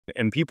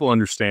And people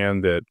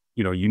understand that,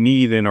 you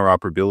need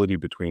interoperability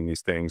between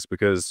these things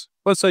because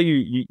let's say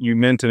you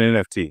mint an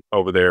NFT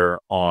over there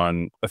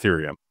on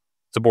Ethereum.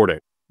 It's a Bored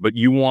Ape, but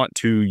you want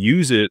to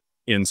use it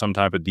in some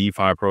type of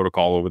DeFi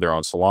protocol over there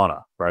on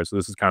Solana, right? So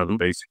this is kind of the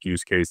basic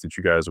use case that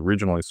you guys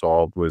originally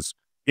solved was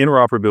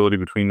interoperability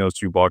between those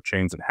two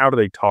blockchains and how do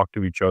they talk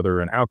to each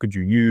other and how could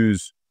you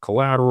use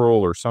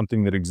collateral or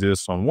something that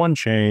exists on one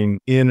chain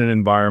in an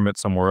environment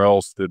somewhere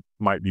else that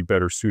might be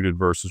better suited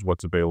versus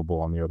what's available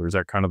on the other. Is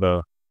that kind of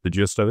the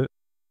gist of it?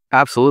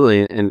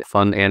 Absolutely. And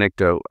fun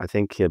anecdote, I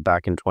think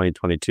back in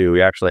 2022,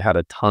 we actually had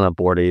a ton of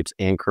Bored Apes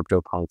and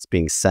CryptoPunks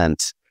being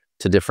sent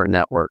to different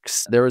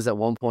networks. There was at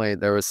one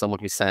point, there was someone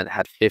who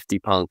had 50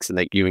 punks and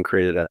they even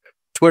created a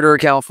Twitter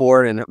account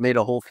for it and made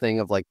a whole thing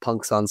of like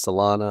punks on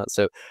Solana.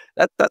 So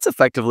that's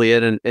effectively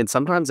it. And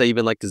sometimes I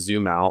even like to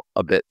zoom out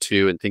a bit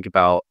too and think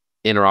about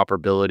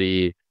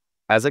interoperability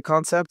as a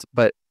concept,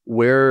 but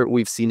where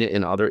we've seen it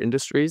in other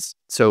industries.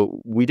 So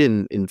we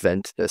didn't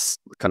invent this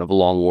kind of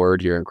long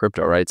word here in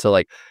crypto, right? So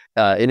like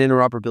in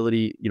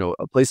interoperability,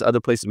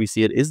 other places we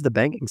see it is the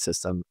banking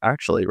system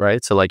actually,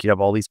 right? So like you have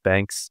all these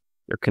banks,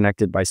 they're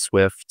connected by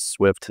Swift.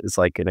 Swift is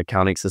like an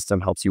accounting system,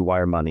 helps you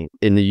wire money.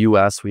 In the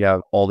US, we have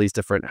all these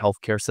different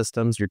healthcare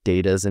systems. Your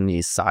data is in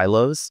these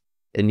silos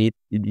and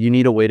you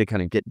need a way to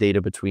kind of get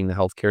data between the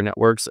healthcare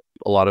networks.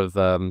 A lot of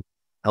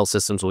health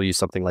systems will use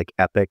something like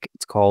Epic,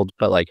 it's called,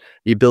 but like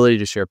the ability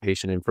to share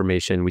patient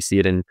information. We see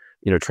it in,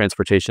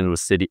 transportation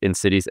in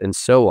cities and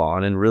so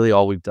on. And really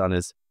all we've done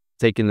is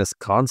taken this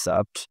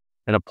concept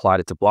and applied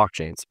it to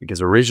blockchains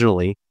because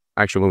originally,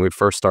 actually, when we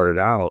first started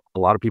out, a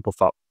lot of people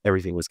thought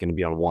everything was going to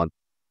be on one.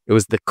 It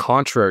was the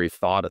contrary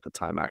thought at the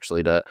time,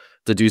 actually, to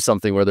do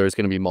something where there's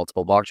going to be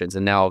multiple blockchains.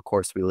 And now, of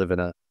course, we live in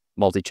a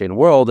multi-chain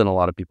world and a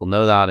lot of people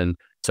know that. And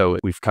so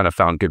we've kind of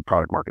found good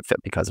product market fit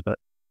because of it.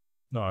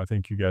 No, I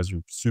think you guys are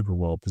super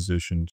well positioned